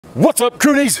What's up,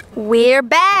 Crewnies? We're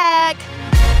back.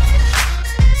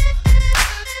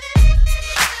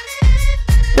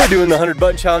 We're doing the 100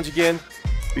 button challenge again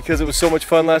because it was so much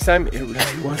fun last time. It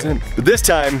really wasn't. But this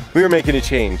time, we were making a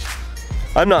change.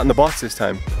 I'm not in the box this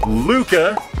time.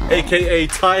 Luca, AKA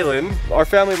Tylon. Our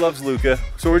family loves Luca,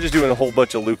 so we're just doing a whole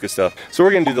bunch of Luca stuff. So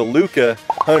we're gonna do the Luca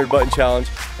 100 button challenge,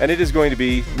 and it is going to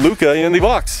be Luca in the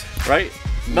box, right?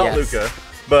 Not yes. Luca,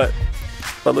 but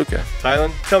Luca.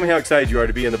 Tylon, tell me how excited you are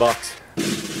to be in the box.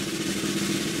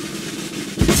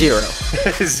 0.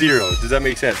 0. Does that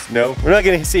make sense? No? We're not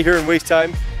gonna sit here and waste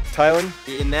time. Tylon,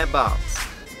 In that box.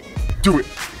 do it.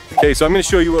 Okay, so I'm gonna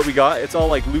show you what we got. It's all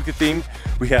like Luca themed.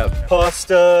 We have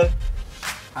pasta,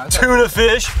 tuna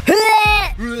fish,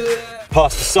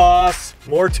 pasta sauce,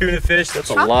 more tuna fish. That's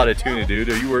a lot of tuna, dude.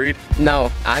 Are you worried?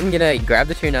 No, I'm gonna grab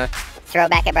the tuna. Throw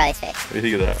it back at Bradley's face. What do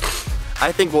you think of that?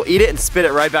 I think we'll eat it and spit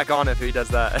it right back on if he does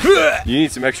that. You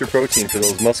need some extra protein for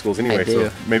those muscles anyway, I do.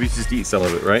 so maybe just eat some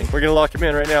of it, right? We're gonna lock him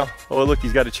in right now. Oh, look,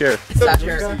 he's got a chair.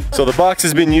 Sure. So the box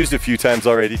has been used a few times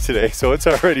already today, so it's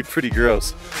already pretty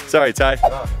gross. Sorry, Ty.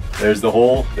 There's the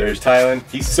hole. There's Tylon.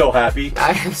 He's so happy.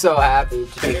 I am so happy.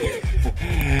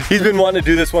 He's been wanting to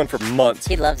do this one for months.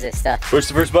 He loves this stuff. Push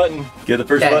the first button. Get the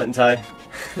first Okay. button, Ty.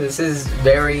 This is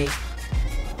very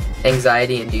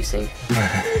anxiety inducing.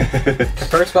 The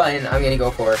first button I'm gonna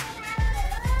go for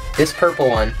this purple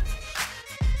one.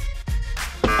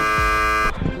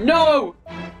 No!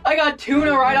 I got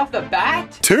tuna right off the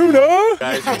bat? Tuna?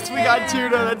 Guys, we got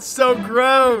tuna, that's so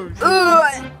gross!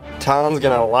 Tom's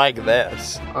gonna like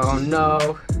this. Oh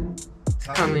no. It's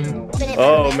coming.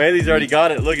 Oh, Maylee's already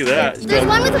got it. Look at that. There's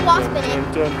one with a wasp in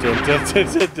it. Dun, dun, dun,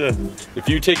 dun, dun, dun. If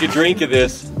you take a drink of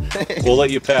this, we'll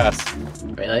let you pass.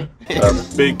 Really? A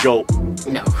big gulp.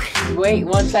 No. Wait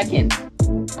 1 second.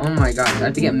 Oh my gosh, I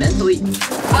have to get mentally.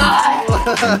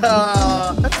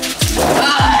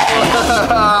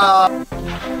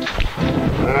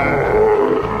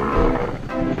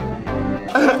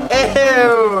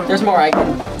 Ew. There's more, I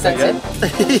can sense it.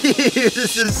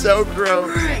 This is so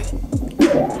gross.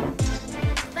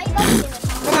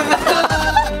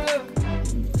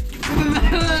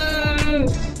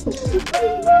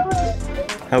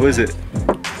 How is it?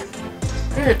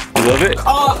 You love it?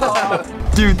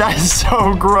 Oh. Dude, that is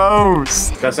so gross.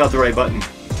 That's not the right button.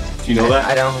 Do you know that?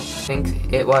 I don't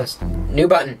think it was. New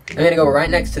button. I'm gonna go right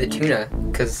next to the tuna,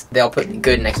 because they'll put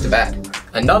good next to bad.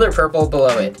 Another purple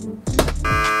below it.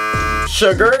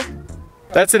 Sugar?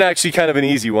 That's actually kind of an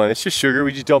easy one. It's just sugar.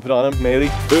 We just dump it on them, Maylee.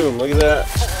 Boom, look at that.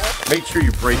 Make sure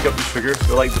you break up the sugar.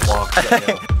 They're like the box right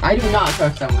now. I do not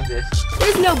trust them with this.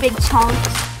 There's no big chunks.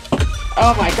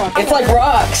 Oh my god. It's like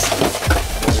rocks.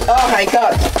 Oh my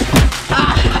god.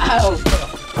 Ow.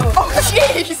 Oh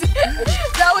jeez.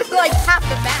 That was like half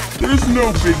the bag. There's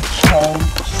no big chunk.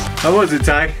 How was it,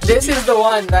 Ty? This is the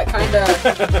one that kind of...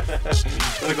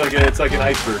 Looks like it's like an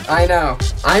iceberg. I know.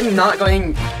 I'm not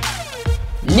going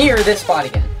near this spot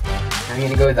again. I'm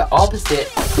gonna go the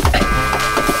opposite. Okay.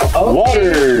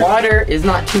 Water. Water is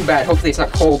not too bad. Hopefully it's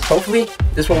not cold. Hopefully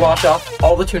this will wash off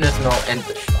all the tuna smell and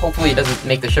hopefully it doesn't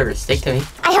make the sugar stick to me.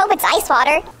 I hope it's ice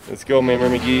water. Let's go, Mammer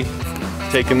McGee.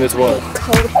 Taking this one.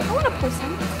 Cold. I want to pour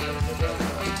some.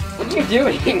 What are you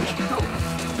doing?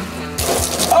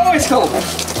 Oh, it's cold.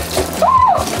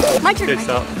 My turn. Okay,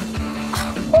 stop.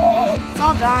 It's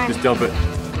all done. Just dump it.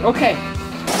 Okay.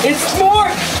 It's more!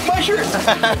 My shirt!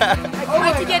 I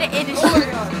tried to get it in his shirt.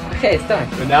 Okay, it's done.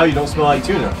 But now you don't smell like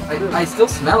tuna. I still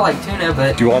smell like tuna,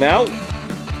 but Do you want out?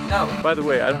 no. By the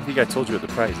way, I don't think I told you what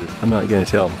the prize is. I'm not gonna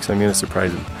tell him because I'm gonna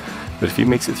surprise him. But if he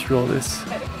makes it through all this,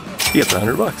 he gets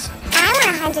 $100.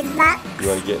 I want $100. You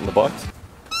wanna get in the box?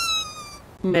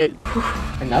 No.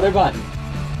 Another button.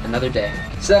 Another day.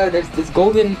 So there's this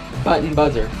golden button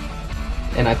buzzer.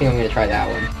 And I think I'm gonna try that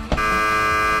one.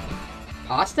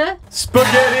 Pasta?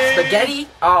 Spaghetti! Spaghetti?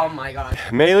 Oh my god.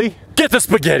 Maylee, get the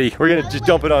spaghetti! We're gonna just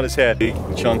dump it on his head. Big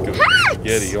chunk of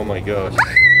spaghetti, oh my gosh.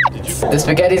 Did you? The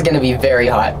spaghetti's gonna be very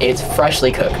hot. It's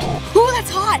freshly cooked. Ooh, that's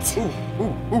hot.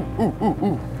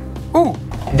 Ooh.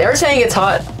 They're saying it's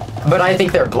hot, but I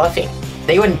think they're bluffing.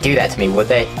 They wouldn't do that to me, would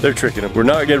they? They're tricking him. We're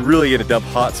not really gonna dump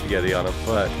hot spaghetti on him,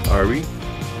 but are we?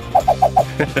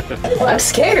 I'm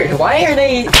scared. Why are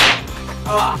they...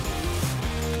 Ah.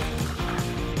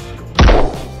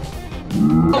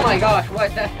 Oh my gosh,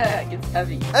 what the heck? It's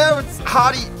heavy. Oh, it's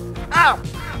hotty. Ow.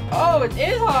 Oh, it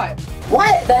is hot.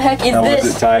 What the heck is How was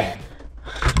this? it, Ty?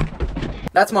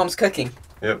 That's mom's cooking.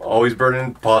 Yep, always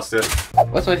burning pasta.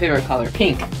 What's my favorite color?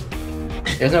 Pink.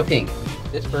 There's no pink.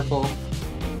 This purple.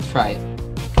 Try it.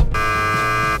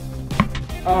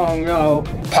 Oh no.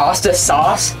 Pasta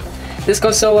sauce? This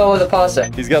goes so well with the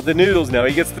pasta. He's got the noodles now.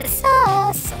 He gets the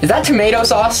Sauce. Is that tomato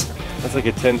sauce? That's like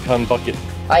a 10-pound bucket.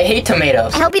 I hate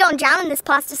tomatoes. I hope you don't drown in this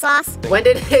pasta sauce. When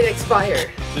did it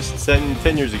expire? Just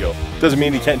 10 years ago. Doesn't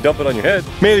mean you can't dump it on your head.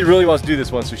 Maylee really wants to do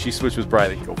this one, so she switched with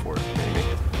Briley. Go for it, Maylee.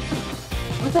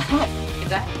 What the heck? Is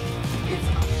that?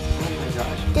 Oh my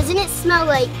gosh. Doesn't it smell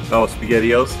like... Oh,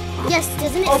 SpaghettiOs? Yes,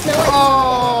 doesn't it smell like...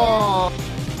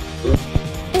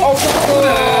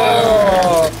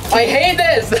 Oh. I hate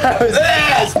this! That was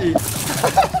nasty!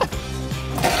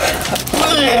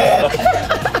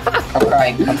 I'm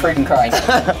crying. I'm freaking crying.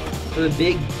 There's a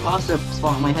big pasta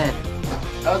spot on my head.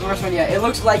 That was the worst one yet. It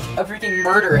looks like a freaking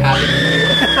murder happened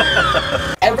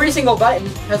here. Every single button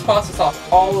has pasta sauce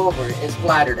all over it. It's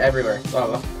splattered everywhere.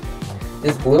 Wow.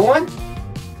 This blue one?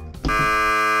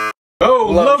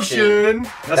 Oh, lotion!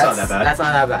 That's not that bad. That's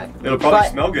not that bad. It'll probably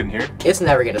smell good in here. It's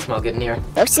never gonna smell good in here.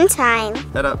 Lotion time.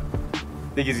 Head up.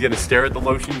 Think he's gonna stare at the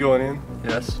lotion going in?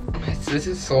 Yes. This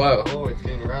is slow. Oh, it's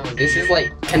getting around. This is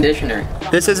like conditioner.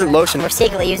 This isn't lotion. We're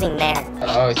secretly using Nair.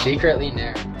 Oh, secretly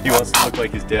Nair. He wants to look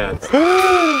like his dad.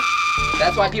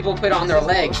 That's why people put on their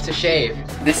legs to shave.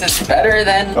 This is better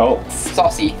than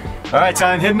saucy. Alright,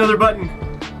 Tylon, hit another button.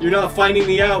 You're not finding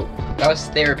me out. That was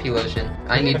therapy lotion.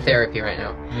 I need therapy right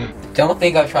now. Don't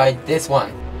think I've tried this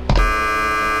one.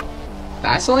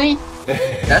 Vaseline?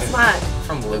 That's not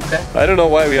from Luca. I don't know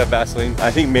why we have Vaseline.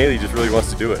 I think Maylee just really wants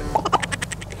to do it.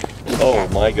 Oh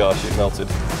my gosh, it melted.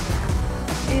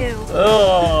 Ew.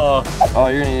 Oh,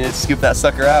 You're gonna need to scoop that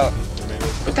sucker out.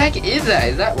 What the heck is that?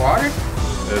 Is that water?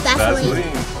 it's Vaseline.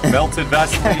 Vaseline. Melted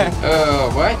Vaseline.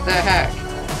 Oh, what the heck?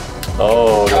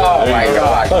 Oh, Oh there my you go.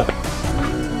 god.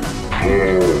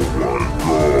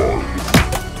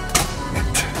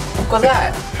 What was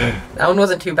that? That one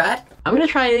wasn't too bad. I'm gonna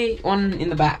try one in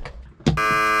the back.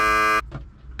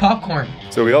 Popcorn.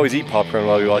 So we always eat popcorn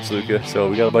while we watch Luca, so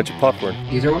we got a bunch of popcorn.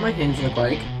 These are what my hands look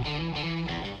like.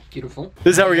 Beautiful.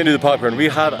 This is how we're gonna do the popcorn. We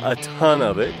had a ton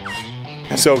of it.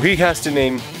 So he has to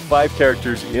name 5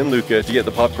 characters in Luca to get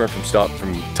the popcorn from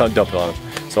dumping on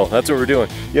him. So that's what we're doing.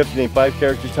 You have to name 5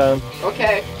 characters, Tylon.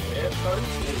 Okay.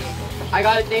 I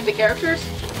gotta name the characters?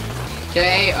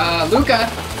 Okay, Luca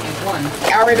is 1.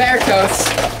 Alberto's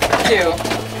 2.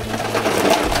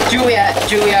 Julia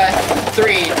 3.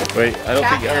 Wait, I don't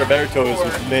think Alberto is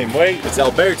his name. Wait, it's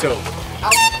Alberto.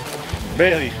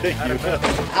 Bailey, thank you.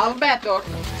 Alberto.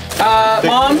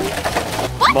 Mom?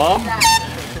 Mom?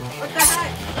 What the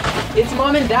heck? It's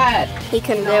mom and dad. He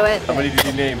couldn't do it. How many did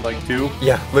you name? Like 2?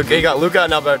 Yeah, Luca. You got Luca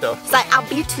and Alberto. It's like, I'll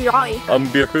beat you, right?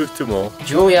 Alberto.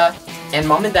 Julia and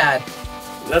mom and dad.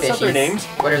 That's not their Fishies. names.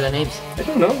 What are their names? I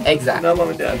don't know. Exactly. Not mom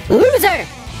and dad. Loser!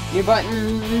 Your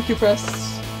button to press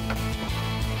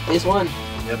is 1.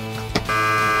 Yep.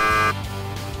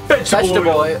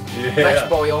 Vegetable oil. Yeah.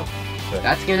 Vegetable oil.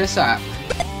 That's gonna suck.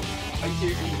 Are you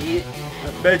seriously gonna eat it?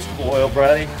 Vegetable oil,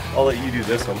 Bradley. I'll let you do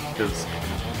this one because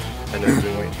I know you've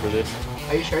been waiting for this.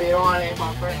 Are you sure you don't want any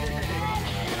popcorn?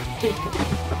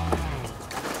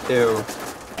 Ew.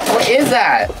 What is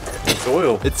that? It's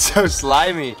oil. It's so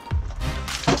slimy.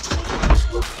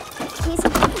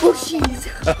 Oh, jeez.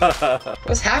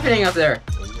 What's happening up there?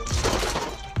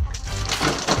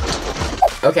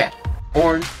 Okay.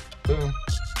 Orange. Boom.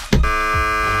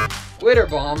 Glitter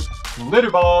bomb. Glitter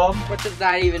bomb. What does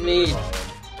that even mean?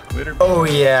 Glitter bomb. Oh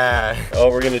yeah. Oh,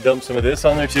 we're gonna dump some of this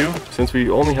on there too. Since we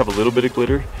only have a little bit of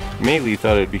glitter, Maylee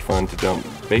thought it'd be fun to dump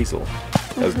basil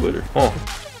as glitter. Huh.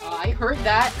 I heard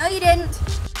that. No, you didn't.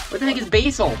 What the heck is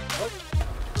basil? What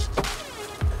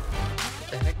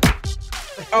the heck?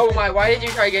 Oh my, why did you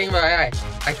try getting my eye?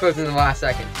 I closed in the last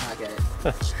second. I get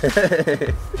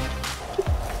it.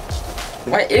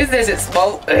 What is this? It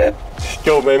smells.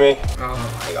 Go, baby. Oh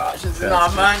my gosh, this is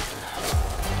not fun.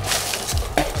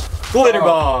 Glitter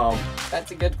bomb. That's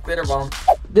a good glitter bomb.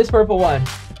 This purple one.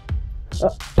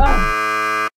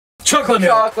 Chocolate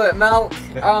milk. Chocolate milk.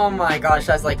 Oh my gosh,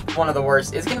 that's like one of the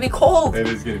worst. It's gonna be cold. It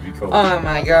is gonna be cold. Oh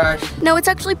my gosh. No, it's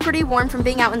actually pretty warm from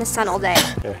being out in the sun all day.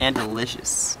 And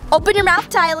delicious. Open your mouth,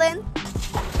 Tylon.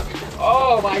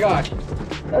 Oh my gosh.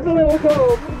 That's a little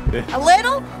cold. A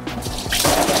little?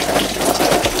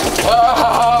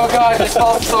 Oh god, it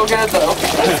smells so good though.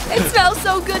 It smells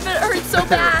so good, but it hurts so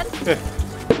bad.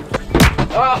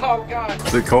 Oh god.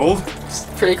 Is it cold? It's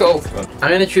pretty cold.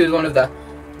 I'm gonna choose one of the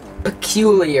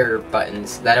peculiar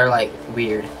buttons that are like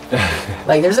weird.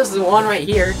 Like there's this one right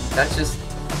here that's just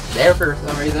there for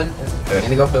some reason. I'm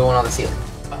gonna go for the one on the ceiling.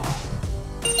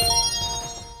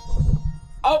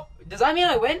 Oh, does that mean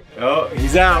I win? Oh,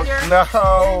 he's out. No.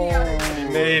 He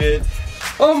made it.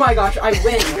 Oh my gosh, I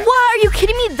win. What? Are you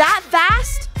kidding me that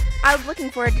fast? I was looking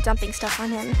forward to dumping stuff on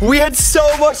him. We had so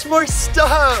much more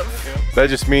stuff. That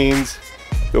just means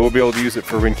So we'll be able to use it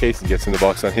for when Casey gets in the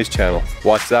box on his channel.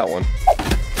 Watch that one.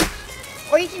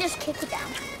 Or you can just kick it down.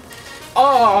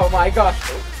 Oh my gosh.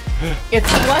 It's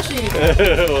slushy.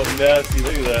 Oh, nasty,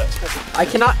 look at that. I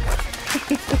cannot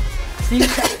see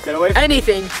Get away.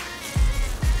 anything,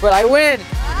 but I win.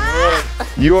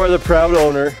 You are the proud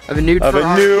owner Of a new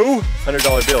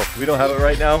 $100 bill. We don't have it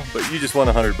right now, but you just won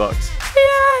 $100.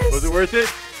 Yes. Was it worth it?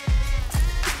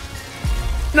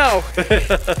 No.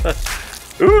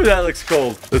 Ooh, that looks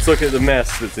cold. Let's look at the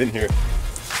mess that's in here.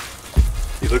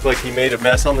 He looked like he made a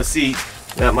mess on the seat.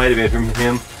 That might have been from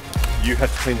him. You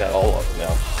have to clean that all up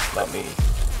now, not me.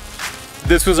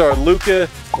 This was our Luca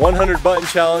 100 button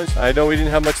challenge. I know we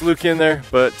didn't have much Luca in there,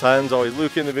 but Tylon's always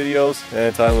Luca in the videos,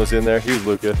 and Tylon was in there. He was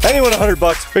Luca. And he won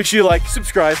 $100. Make sure you like,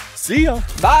 subscribe. See ya.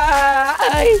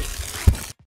 Bye.